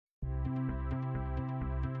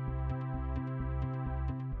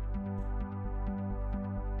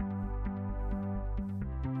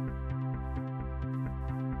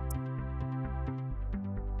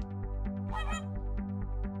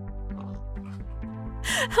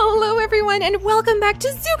Hello everyone and welcome back to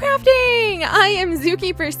ZooCrafting! I am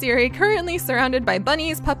Zookeeper Seri, currently surrounded by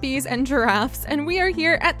bunnies, puppies, and giraffes, and we are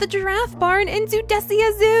here at the Giraffe Barn in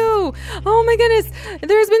Zoodesia Zoo! Oh my goodness,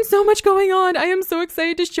 there's been so much going on. I am so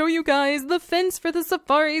excited to show you guys. The fence for the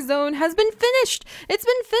safari zone has been finished! It's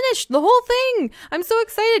been finished, the whole thing! I'm so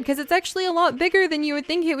excited because it's actually a lot bigger than you would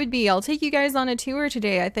think it would be. I'll take you guys on a tour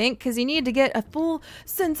today, I think, because you need to get a full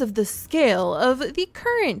sense of the scale of the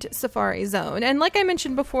current safari zone. And like I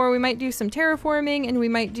mentioned before, we might do some terraforming, and we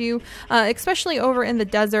might do, especially over in the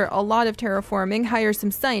desert, a lot of terraforming, hire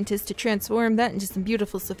some scientists to transform that into some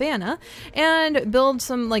beautiful savanna, and build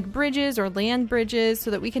some like bridges or land bridges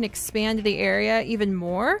so that we can expand the area even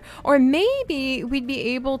more. Or maybe we'd be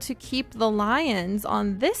able to keep the lions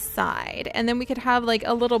on this side, and then we could have like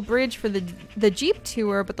a little bridge for the Jeep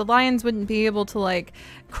tour, but the lions wouldn't be able to like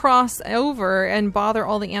cross over and bother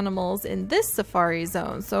all the animals in this safari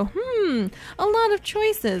zone. So a lot of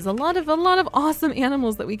choices, a lot of awesome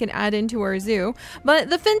animals that we can add into our zoo. But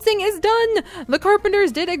the fencing is done. The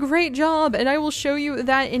carpenters did a great job, and I will show you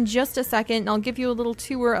that in just a second. I'll give you a little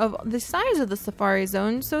tour of the size of the safari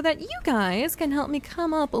zone so that you guys can help me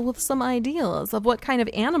come up with some ideas of what kind of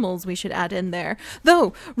animals we should add in there.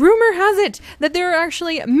 Though rumor has it that there are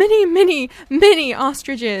actually many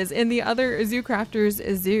ostriches in the other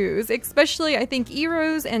ZooCrafters zoos, especially I think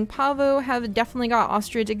Eros and Pavo have definitely got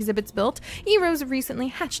ostrich exhibits built. Eros recently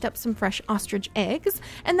hatched up some fresh ostrich eggs,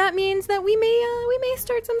 and that means that we may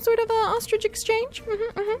start some sort of ostrich exchange.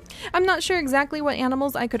 I'm not sure exactly what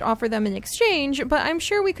animals I could offer them in exchange, but I'm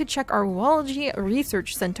sure we could check our Zoology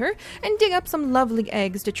Research Center and dig up some lovely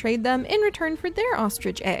eggs to trade them in return for their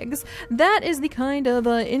ostrich eggs. That is the kind of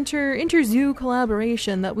inter-zoo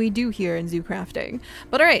collaboration that we do here in ZooCrafting.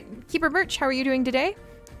 But alright, Keeper Birch, how are you doing today?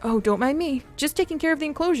 Oh, don't mind me. Just taking care of the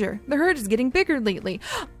enclosure. The herd is getting bigger lately.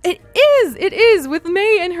 It is, with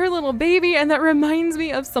May and her little baby, and that reminds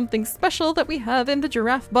me of something special that we have in the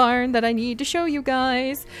giraffe barn that I need to show you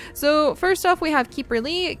guys. So first off, we have Keeper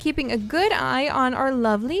Lee keeping a good eye on our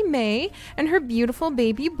lovely May and her beautiful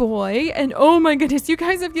baby boy. And oh my goodness, you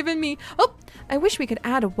guys have given me... Oh, I wish we could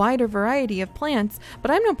add a wider variety of plants, but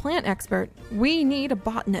I'm no plant expert. We need a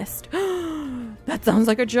botanist. That sounds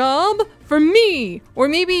like a job for me, or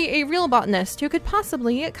maybe a real botanist who could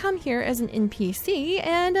possibly come here as an NPC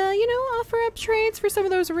and, you know, offer up trades for some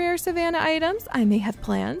of those rare savanna items. I may have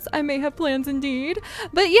plans indeed.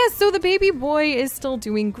 But yes, so the baby boy is still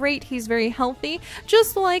doing great. He's very healthy,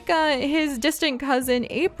 just like his distant cousin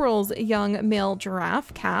April's young male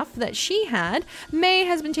giraffe calf that she had. May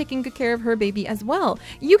has been taking good care of her baby as well.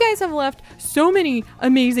 You guys have left so many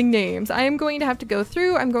amazing names. I am going to have to go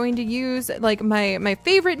through. I'm going to use like my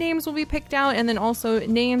favorite names will be picked out, and then also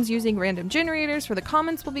names using random generators for the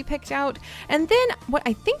comments will be picked out. And then what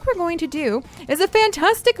I think we're going to do is a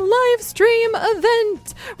fantastic live stream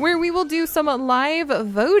event where we will do some live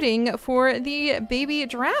voting for the baby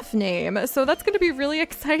giraffe name. So that's going to be really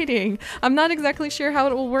exciting. I'm not exactly sure how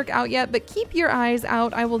it will work out yet, but keep your eyes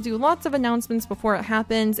out. I will do lots of announcements before it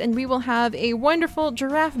happens, and we will have a wonderful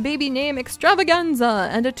giraffe baby name extravaganza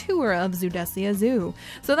and a tour of Zoodesia Zoo.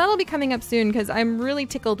 So that'll be coming up soon, because I'm really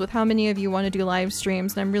tickled with how many of you want to do live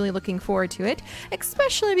streams, and I'm really looking forward to it,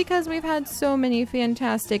 especially because we've had so many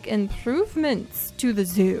fantastic improvements to the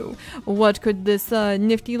zoo. What could this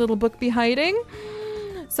nifty little book be hiding?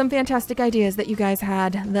 Some fantastic ideas that you guys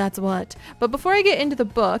had, that's what. But before I get into the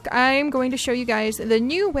book, I'm going to show you guys the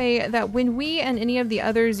new way that when we and any of the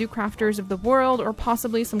other ZooCrafters of the world, or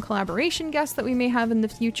possibly some collaboration guests that we may have in the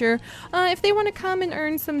future, if they want to come and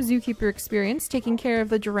earn some zookeeper experience taking care of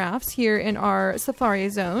the giraffes here in our safari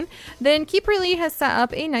zone, then Keeper Lee has set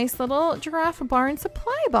up a nice little giraffe barn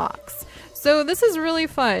supply box. So this is really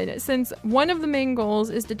fun, since one of the main goals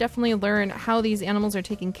is to definitely learn how these animals are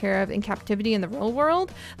taken care of in captivity in the real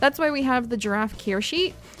world. That's why we have the giraffe care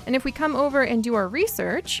sheet. And if we come over and do our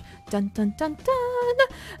research, dun dun dun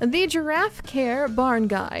dun, the Giraffe Care Barn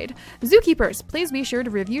Guide. Zookeepers, please be sure to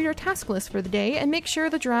review your task list for the day and make sure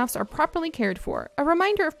the giraffes are properly cared for. A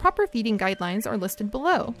reminder of proper feeding guidelines are listed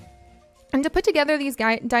below. And to put together these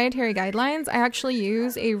dietary guidelines, I actually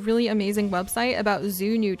use a really amazing website about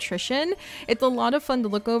zoo nutrition. It's a lot of fun to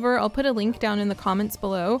look over. I'll put a link down in the comments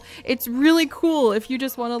below. It's really cool if you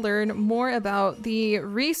just want to learn more about the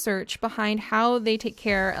research behind how they take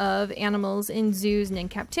care of animals in zoos and in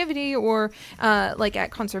captivity, or like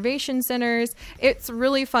at conservation centers. It's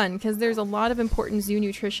really fun because there's a lot of important zoo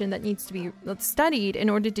nutrition that needs to be studied in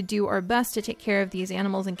order to do our best to take care of these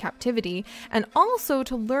animals in captivity, and also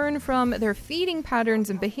to learn from their feeding patterns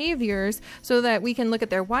and behaviors so that we can look at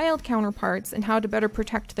their wild counterparts and how to better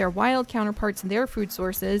protect their wild counterparts and their food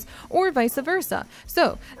sources, or vice versa.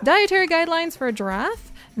 So, dietary guidelines for a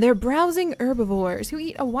giraffe. They're browsing herbivores who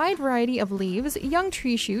eat a wide variety of leaves, young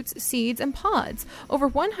tree shoots, seeds, and pods. Over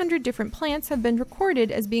 100 different plants have been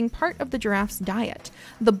recorded as being part of the giraffe's diet.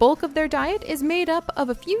 The bulk of their diet is made up of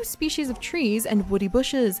a few species of trees and woody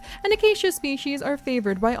bushes, and acacia species are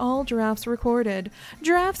favored by all giraffes recorded.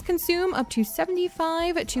 Giraffes consume up to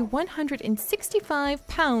 75 to 165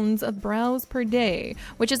 pounds of browse per day,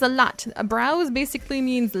 which is a lot. A browse basically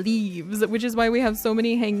means leaves, which is why we have so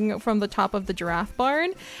many hanging from the top of the giraffe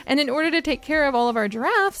barn. And in order to take care of all of our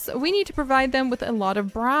giraffes, we need to provide them with a lot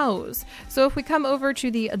of browse. So if we come over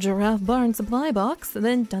to the giraffe barn supply box,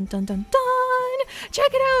 then dun dun dun dun, check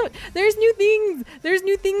it out! There's new things! There's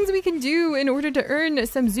new things we can do in order to earn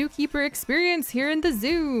some zookeeper experience here in the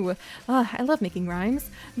zoo. I love making rhymes.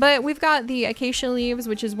 But we've got the acacia leaves,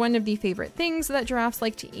 which is one of the favorite things that giraffes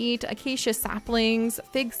like to eat. Acacia saplings,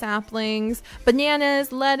 fig saplings,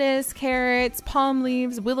 bananas, lettuce, carrots, palm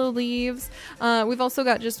leaves, willow leaves. We've also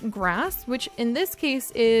got just grass, which in this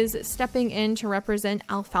case is stepping in to represent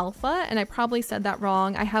alfalfa, and I probably said that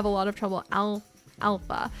wrong. I have a lot of trouble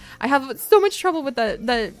alpha. I have so much trouble with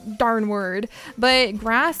the darn word. But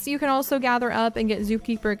grass you can also gather up and get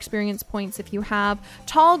zookeeper experience points if you have.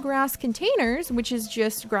 Tall grass containers, which is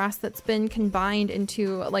just grass that's been combined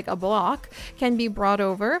into like a block, can be brought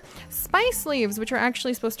over. Spice leaves, which are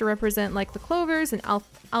actually supposed to represent like the clovers and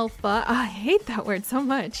alpha. I hate that word so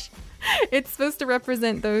much. It's supposed to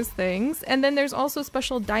represent those things. And then there's also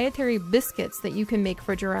special dietary biscuits that you can make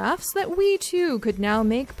for giraffes that we too could now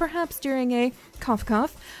make, perhaps during a cough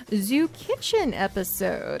cough Zoo Kitchen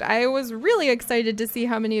episode. I was really excited to see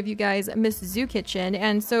how many of you guys miss Zoo Kitchen,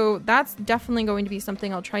 and so that's definitely going to be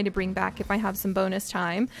something I'll try to bring back if I have some bonus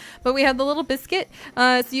time. But we have the little biscuit,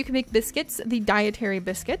 so you can make biscuits, the dietary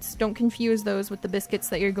biscuits. Don't confuse those with the biscuits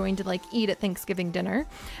that you're going to like eat at Thanksgiving dinner.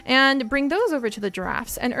 And bring those over to the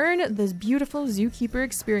giraffes and earn those beautiful zookeeper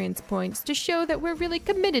experience points to show that we're really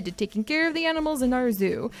committed to taking care of the animals in our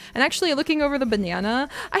zoo. And actually looking over the banana,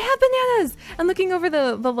 I have bananas! And looking over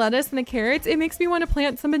the lettuce and the carrots, it makes me want to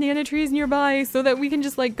plant some banana trees nearby so that we can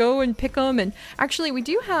just like go and pick them. And actually we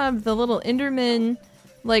do have the little Enderman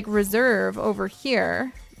like reserve over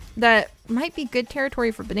here that might be good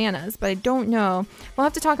territory for bananas, but I don't know. We'll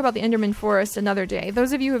have to talk about the Enderman forest another day.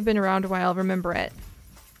 Those of you who have been around a while remember it.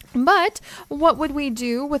 But what would we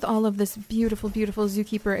do with all of this beautiful, beautiful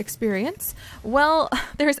zookeeper experience? Well,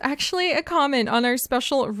 there's actually a comment on our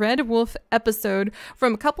special Red Wolf episode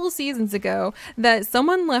from a couple seasons ago that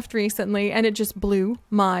someone left recently, and it just blew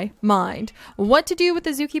my mind. What to do with the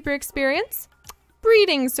zookeeper experience?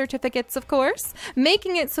 Breeding certificates, of course,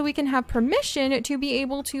 making it so we can have permission to be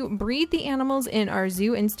able to breed the animals in our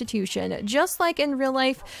zoo institution. Just like in real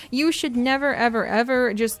life, you should never, ever,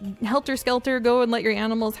 ever just helter-skelter go and let your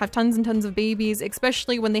animals have tons and tons of babies,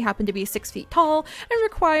 especially when they happen to be 6 feet tall and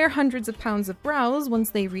require hundreds of pounds of browse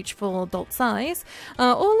once they reach full adult size.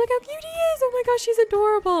 Oh, look how cute he is! Oh my gosh, he's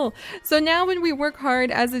adorable! So now when we work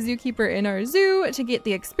hard as a zookeeper in our zoo to get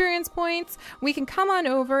the experience points, we can come on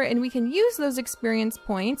over and we can use those experience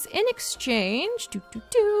points in exchange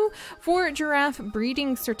for giraffe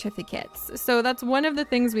breeding certificates. So that's one of the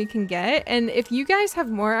things we can get. And if you guys have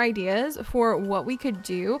more ideas for what we could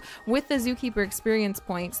do with the zookeeper experience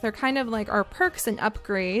points, they're kind of like our perks and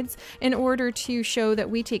upgrades in order to show that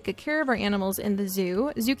we take good care of our animals in the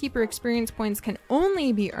zoo. Zookeeper experience points can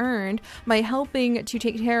only be earned by helping to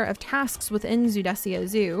take care of tasks within Zoodesia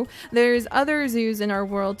Zoo. There's other zoos in our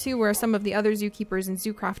world too where some of the other zookeepers and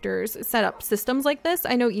ZooCrafters set up systems like this.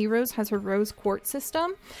 I know E-Rose has her Rose Court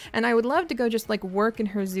system, and I would love to go just like work in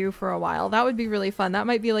her zoo for a while. That would be really fun. That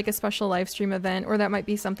might be like a special live stream event, or that might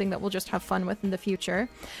be something that we'll just have fun with in the future.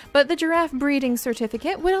 But the giraffe breeding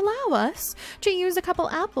certificate would allow us to use a couple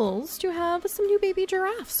apples to have some new baby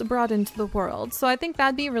giraffes brought into the world. So I think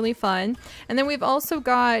that'd be really fun. And then we've also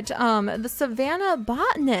got the Savannah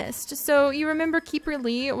botanist. So you remember Keeper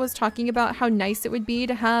Lee was talking about how nice it would be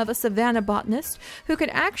to have a Savannah botanist who could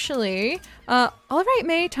actually all right,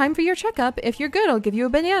 May, time for your checkup. If you're good, I'll give you a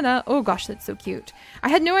banana. Oh gosh, that's so cute. I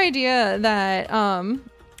had no idea that, I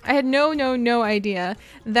had no idea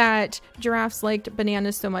that giraffes liked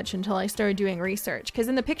bananas so much until I started doing research. Because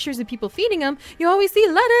in the pictures of people feeding them, you always see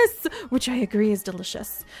lettuce, which I agree is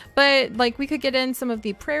delicious. But like we could get in some of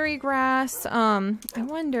the prairie grass. I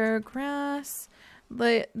wonder, grass,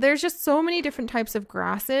 There's just so many different types of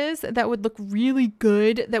grasses that would look really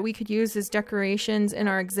good that we could use as decorations in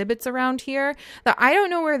our exhibits around here that I don't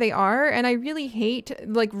know where they are. And I really hate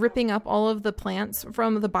like ripping up all of the plants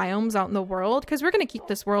from the biomes out in the world, because we're going to keep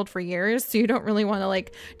this world for years. So you don't really want to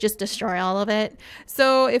like just destroy all of it.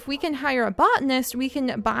 So if we can hire a botanist, we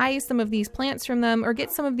can buy some of these plants from them or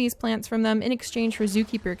get some of these plants from them in exchange for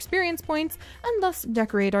zookeeper experience points and thus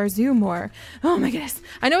decorate our zoo more. Oh my goodness.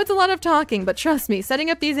 I know it's a lot of talking, but trust me, setting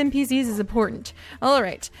up these NPCs is important. All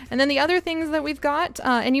right. And then the other things that we've got,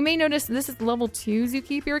 and you may notice this is level 2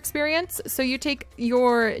 zookeeper experience. So you take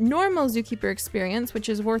your normal zookeeper experience, which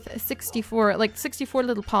is worth 64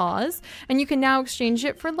 little paws, and you can now exchange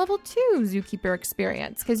it for level 2 zookeeper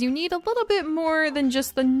experience, because you need a little bit more than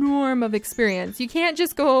just the norm of experience. You can't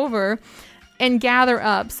just go over and gather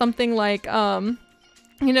up something like,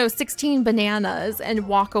 16 bananas and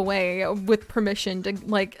walk away with permission to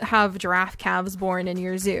like have giraffe calves born in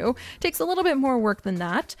your zoo. Takes a little bit more work than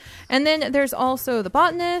that. And then there's also the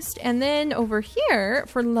botanist. And then over here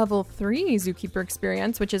for level 3 zookeeper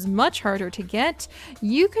experience, which is much harder to get,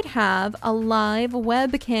 you could have a live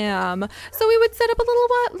webcam. So we would set up a little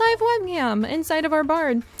live webcam inside of our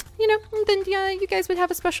barn. Then you guys would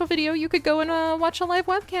have a special video. You could go and watch a live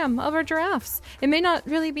webcam of our giraffes. It may not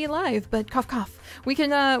really be live, but cough cough. We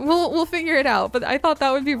can we'll figure it out. But I thought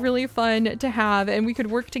that would be really fun to have, and we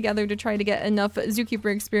could work together to try to get enough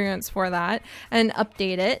zookeeper experience for that and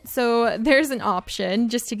update it. So there's an option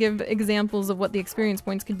just to give examples of what the experience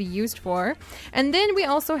points could be used for. And then we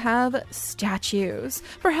also have statues.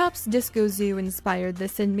 Perhaps Disco Zoo inspired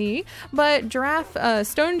this in me, but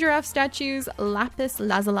stone giraffe statues, lapis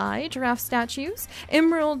lazuli giraffe statues,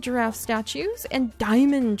 emerald giraffe statues, and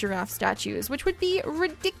diamond giraffe statues, which would be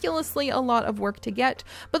ridiculously a lot of work to get.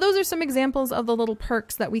 But those are some examples of the little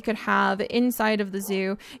perks that we could have inside of the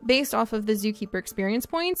zoo based off of the zookeeper experience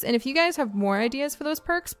points. And if you guys have more ideas for those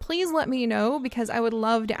perks, please let me know, because I would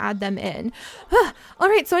love to add them in. All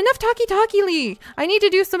right, so enough talky Lee. I need to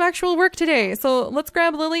do some actual work today. So let's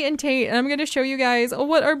grab Lily and Tate, and I'm going to show you guys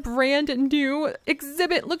what our brand new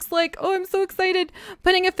exhibit looks like. Oh, I'm so excited.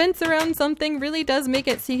 Putting a fence around something really does make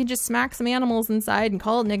it so you can just smack some animals inside and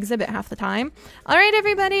call it an exhibit half the time. All right,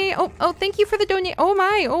 everybody. Oh, thank you for the donate.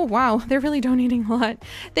 Oh wow, they're really donating a lot.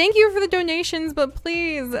 Thank you for the donations, but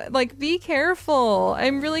please, like, be careful.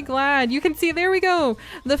 I'm really glad. You can see, there we go.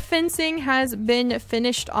 The fencing has been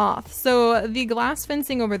finished off. So the glass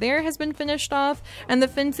fencing over there has been finished off, and the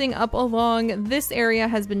fencing up along this area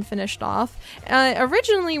has been finished off.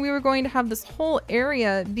 Originally, we were going to have this whole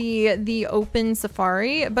area be the open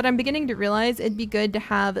safari, but I'm beginning to realize it'd be good to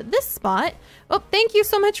have this spot. Oh, thank you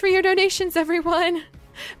so much for your donations, everyone.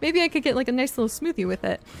 Maybe I could get like a nice little smoothie with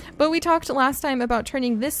it. But we talked last time about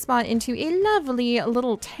turning this spot into a lovely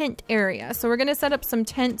little tent area. So we're going to set up some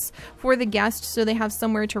tents for the guests so they have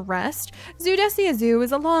somewhere to rest. Zoodesia Zoo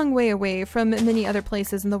is a long way away from many other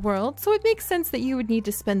places in the world, so it makes sense that you would need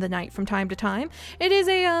to spend the night from time to time. It is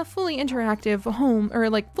a fully interactive home, or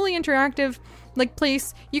like fully interactive like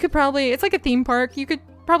place. You could probably, it's like a theme park. You could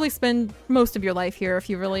probably spend most of your life here if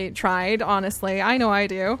you really tried, honestly. I know I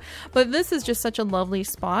do. But this is just such a lovely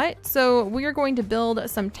spot. So we are going to build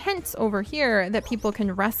some tents over here that people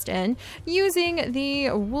can rest in using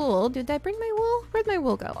the wool. Did I bring my wool? Where'd my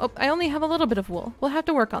wool go? Oh, I only have a little bit of wool. We'll have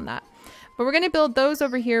to work on that. But we're going to build those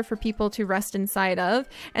over here for people to rest inside of.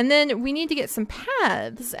 And then we need to get some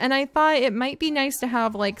paths. And I thought it might be nice to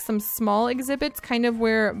have like some small exhibits, kind of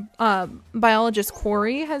where biologist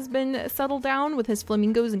Corey has been settled down with his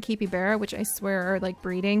flamingos and capybara, which I swear are like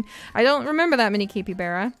breeding. I don't remember that many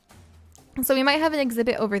capybara. So we might have an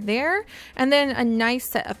exhibit over there, and then a nice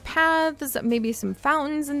set of paths, maybe some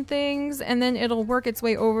fountains and things, and then it'll work its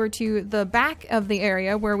way over to the back of the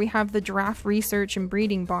area where we have the giraffe research and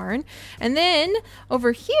breeding barn. And then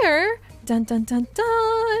over here, dun dun dun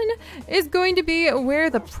dun, is going to be where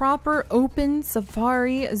the proper open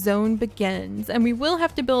safari zone begins. And we will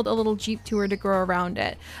have to build a little jeep tour to go around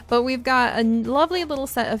it. But we've got a lovely little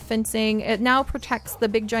set of fencing. It now protects the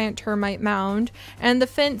big giant termite mound, and the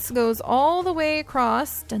fence goes all the way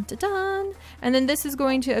across, dun dun dun. And then this is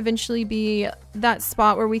going to eventually be that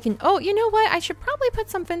spot where we can, oh, you know what? I should probably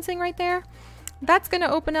put some fencing right there. That's going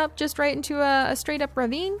to open up just right into a straight up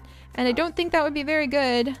ravine. And I don't think that would be very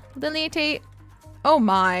good. Lily, Tate. Oh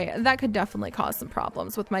my, that could definitely cause some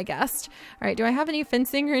problems with my guest. All right, do I have any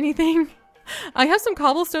fencing or anything? I have some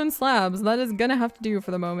cobblestone slabs. That is gonna have to do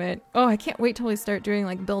for the moment. Oh, I can't wait till we start doing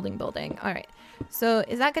like building. All right, so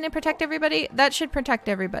is that gonna protect everybody? That should protect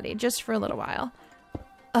everybody just for a little while.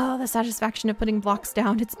 Oh, the satisfaction of putting blocks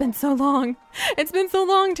down. It's been so long. It's been so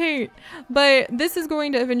long, Tate. But this is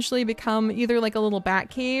going to eventually become either like a little bat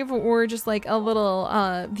cave or just like a little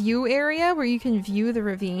view area where you can view the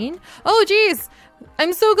ravine. Oh, geez.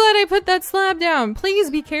 I'm so glad I put that slab down. Please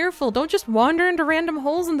be careful. Don't just wander into random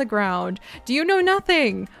holes in the ground. Do you know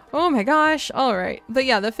nothing? Oh my gosh. All right. But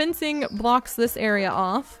yeah, the fencing blocks this area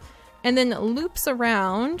off and then loops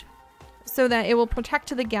around so that it will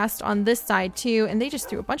protect the guest on this side too. And they just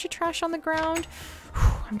threw a bunch of trash on the ground.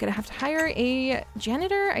 Whew, I'm gonna have to hire a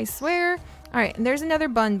janitor, I swear. All right, and there's another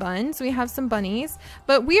bun. So we have some bunnies,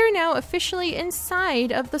 but we are now officially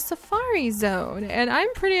inside of the safari zone. And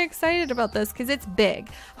I'm pretty excited about this because it's big.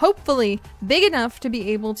 Hopefully big enough to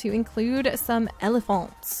be able to include some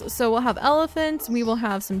elephants. So we'll have elephants, we will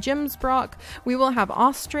have some Jimsbrook, we will have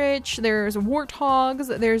ostrich, there's warthogs,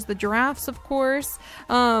 there's the giraffes, of course.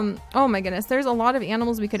 Oh my goodness, there's a lot of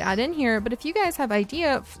animals we could add in here, but if you guys have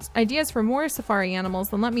ideas for more safari animals,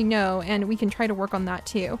 then let me know and we can try to work on that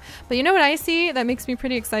too. But you know what I see that makes me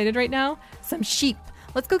pretty excited right now? Some sheep.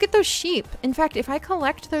 Let's go get those sheep. In fact, if I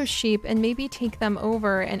collect those sheep and maybe take them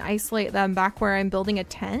over and isolate them back where I'm building a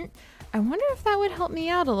tent, I wonder if that would help me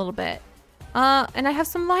out a little bit. And I have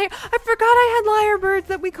some I forgot I had lyrebirds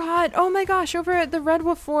that we caught. Oh my gosh, over at the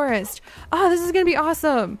redwood forest. Oh, this is gonna be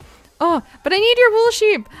awesome. Oh, but I need your wool,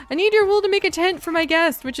 sheep. I need your wool to make a tent for my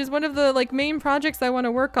guest, which is one of the like main projects I want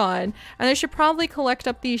to work on. And I should probably collect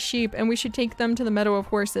up these sheep and we should take them to the meadow of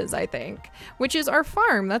horses, I think, which is our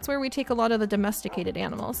farm. That's where we take a lot of the domesticated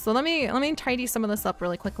animals. So let me tidy some of this up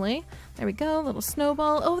really quickly. There we go, little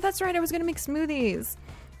snowball. Oh, that's right, I was gonna make smoothies.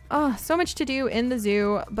 Oh, so much to do in the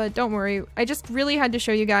zoo, but don't worry. I just really had to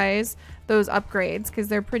show you guys those upgrades because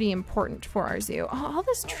they're pretty important for our zoo. Oh, all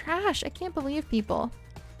this trash, I can't believe people.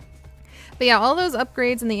 But yeah, all those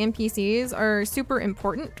upgrades in the NPCs are super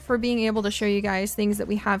important for being able to show you guys things that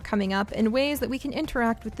we have coming up in ways that we can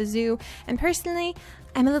interact with the zoo. And personally,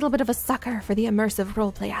 I'm a little bit of a sucker for the immersive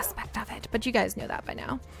roleplay aspect of it, but you guys know that by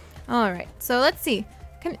now. All right, so let's see.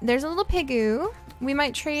 There's a little pigoo. We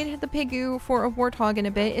might trade the pigoo for a warthog in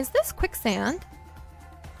a bit. Is this quicksand?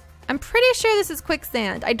 I'm pretty sure this is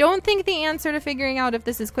quicksand. I don't think the answer to figuring out if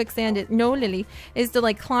this is quicksand, no Lily, is to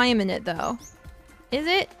like climb in it though. Is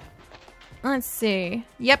it? Let's see.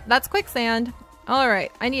 Yep, that's quicksand. All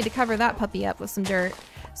right, I need to cover that puppy up with some dirt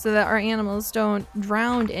so that our animals don't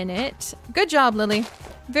drown in it. Good job, Lily.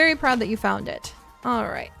 Very proud that you found it. All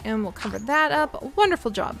right, and we'll cover that up. Wonderful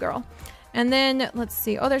job, girl. And then let's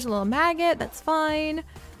see. Oh, there's a little maggot. That's fine.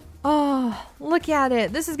 Oh, look at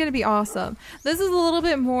it. This is going to be awesome. This is a little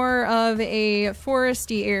bit more of a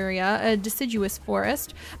foresty area, a deciduous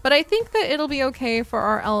forest, but I think that it'll be okay for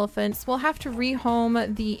our elephants. We'll have to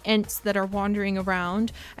rehome the ents that are wandering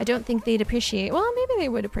around. I don't think they'd appreciate, well, maybe they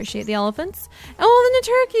would appreciate the elephants. Oh, then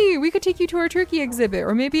the turkey. We could take you to our turkey exhibit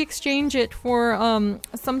or maybe exchange it for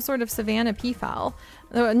some sort of savanna peafowl.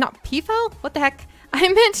 Not peafowl? What the heck? I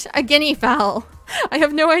meant a guinea fowl. I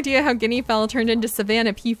have no idea how guinea fowl turned into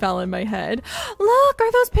savanna peafowl in my head. Look,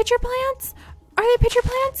 are those pitcher plants? Are they pitcher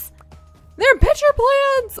plants? They're pitcher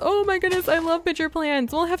plants! Oh my goodness, I love pitcher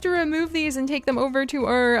plants. We'll have to remove these and take them over to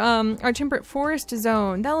our temperate forest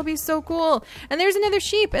zone. That'll be so cool. And there's another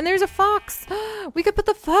sheep and there's a fox. We could put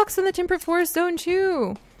the fox in the temperate forest zone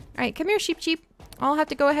too. All right, come here, sheep. I'll have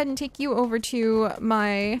to go ahead and take you over to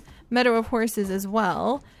my meadow of horses as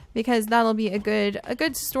well, because that'll be a good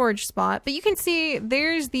storage spot. But you can see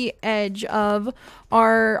there's the edge of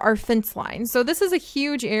our fence line. So this is a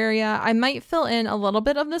huge area. I might fill in a little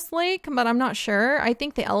bit of this lake, but I'm not sure. I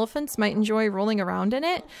think the elephants might enjoy rolling around in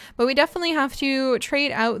it, but we definitely have to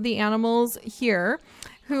trade out the animals here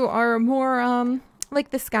who are more like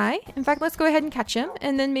this guy. In fact, let's go ahead and catch him,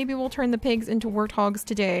 and then maybe we'll turn the pigs into warthogs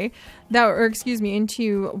today.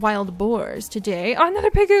 Into wild boars today. Oh,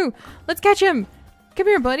 another pigoo! Let's catch him! Come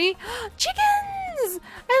here, buddy. Chickens!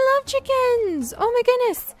 I love chickens! Oh my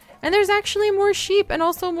goodness! And there's actually more sheep and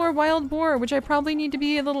also more wild boar, which I probably need to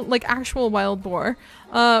be a little, like actual wild boar,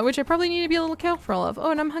 which I probably need to be a little careful of.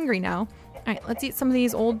 Oh, and I'm hungry now. All right, let's eat some of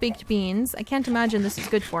these old baked beans. I can't imagine this is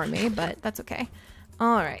good for me, but that's okay.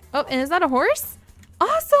 All right. Oh, and is that a horse?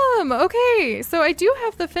 Awesome! Okay, so I do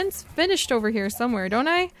have the fence finished over here somewhere, don't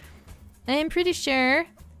I? I'm pretty sure.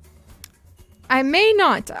 I may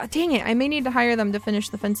not. Dang it, I may need to hire them to finish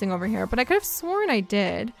the fencing over here, but I could have sworn I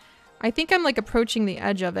did. I think I'm like approaching the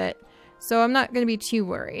edge of it, so I'm not going to be too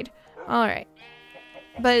worried. All right.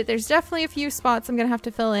 But there's definitely a few spots I'm going to have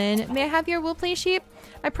to fill in. May I have your wool, please, sheep?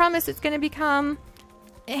 I promise it's going to become...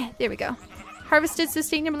 there we go. Harvested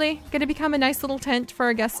sustainably. Going to become a nice little tent for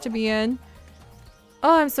our guests to be in.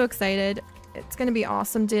 Oh, I'm so excited. It's gonna be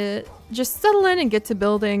awesome to just settle in and get to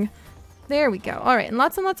building. There we go. All right, and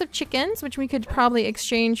lots of chickens, which we could probably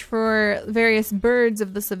exchange for various birds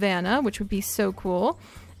of the savannah, which would be so cool.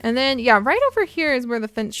 And then, yeah, right over here is where the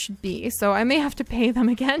fence should be, so I may have to pay them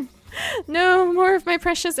again. No, more of my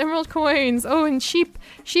precious emerald coins. Oh, and sheep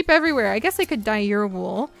everywhere. I guess I could dye your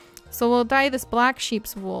wool. So we'll dye this black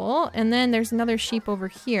sheep's wool, and then there's another sheep over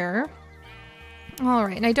here. All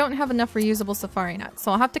right, and I don't have enough reusable safari nuts,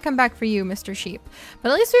 so I'll have to come back for you, Mr. Sheep.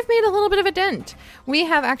 But at least we've made a little bit of a dent. We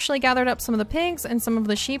have actually gathered up some of the pigs and some of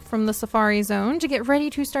the sheep from the safari zone to get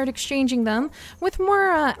ready to start exchanging them with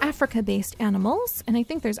more Africa-based animals. And I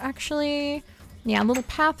think there's actually, yeah, a little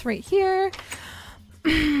path right here.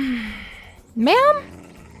 Ma'am?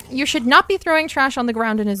 You should not be throwing trash on the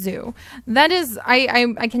ground in a zoo. That is,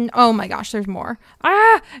 I can, oh my gosh, there's more.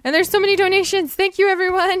 Ah, and there's so many donations. Thank you,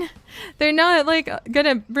 everyone. They're not like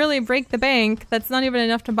gonna really break the bank. That's not even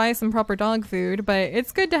enough to buy some proper dog food, but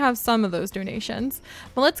it's good to have some of those donations.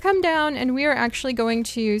 But let's come down and we are actually going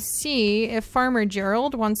to see if Farmer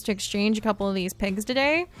Gerald wants to exchange a couple of these pigs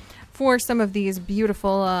today for some of these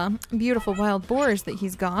beautiful, beautiful wild boars that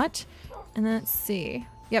he's got. And let's see.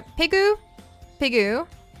 Yep, Pigu, Pigu.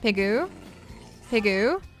 Pigu,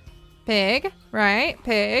 Pigu, Pig, right,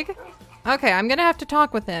 Pig. Okay, I'm gonna have to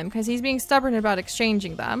talk with him because he's being stubborn about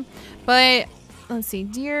exchanging them. But let's see,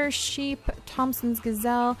 deer, sheep, Thompson's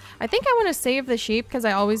gazelle. I think I want to save the sheep because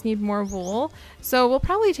I always need more wool. So we'll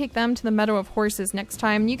probably take them to the meadow of horses next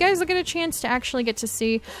time. You guys will get a chance to actually get to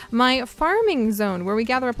see my farming zone where we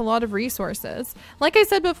gather up a lot of resources. Like I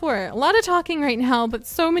said before, a lot of talking right now, but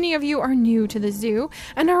so many of you are new to the zoo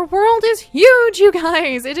and our world is huge, you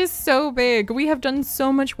guys. It is so big. We have done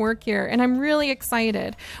so much work here and I'm really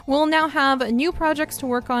excited. We'll now have new projects to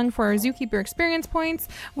work on for our zookeeper experience points.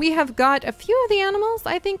 We have got a few of the animals.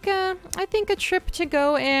 I think a trip to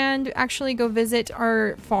go and actually go visit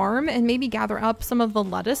our farm and maybe gather up some of the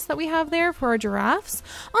lettuce that we have there for our giraffes,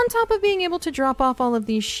 on top of being able to drop off all of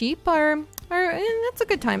these sheep. That's a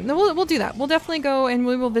good time. We'll do that. We'll definitely go and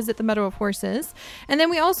we will visit the meadow of horses. And then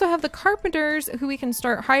we also have the carpenters who we can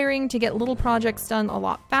start hiring to get little projects done a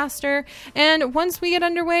lot faster. And once we get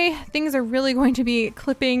underway, things are really going to be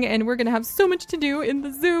clipping and we're going to have so much to do in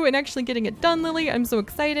the zoo and actually getting it done, Lily. I'm so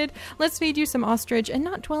excited. Let's feed you some ostrich and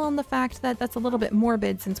not dwell on the fact that that's a little bit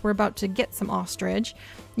morbid since we're about to get some ostrich.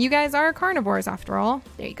 You guys are carnivores after all.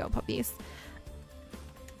 There you go, puppies.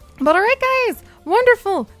 But alright guys,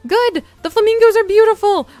 wonderful, good, the flamingos are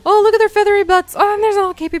beautiful, oh look at their feathery butts, oh and there's a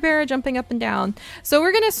little capybara jumping up and down. So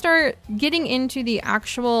we're gonna start getting into the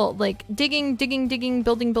actual like digging,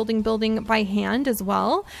 building by hand as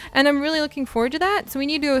well, and I'm really looking forward to that. So we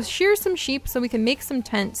need to go shear some sheep so we can make some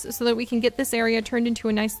tents so that we can get this area turned into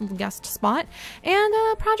a nice little guest spot, and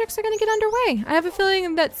projects are gonna get underway. I have a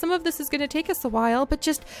feeling that some of this is gonna take us a while, but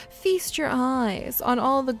just feast your eyes on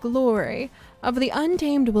all the glory of the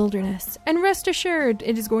untamed wilderness, and rest assured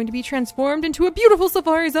it is going to be transformed into a beautiful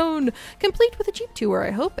safari zone, complete with a jeep tour,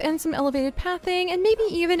 I hope, and some elevated pathing, and maybe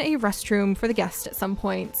even a restroom for the guest at some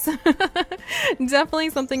points.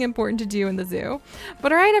 Definitely something important to do in the zoo.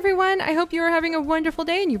 But alright everyone, I hope you are having a wonderful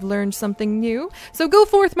day and you've learned something new. So go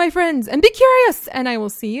forth, my friends, and be curious, and I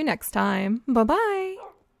will see you next time. Bye-bye!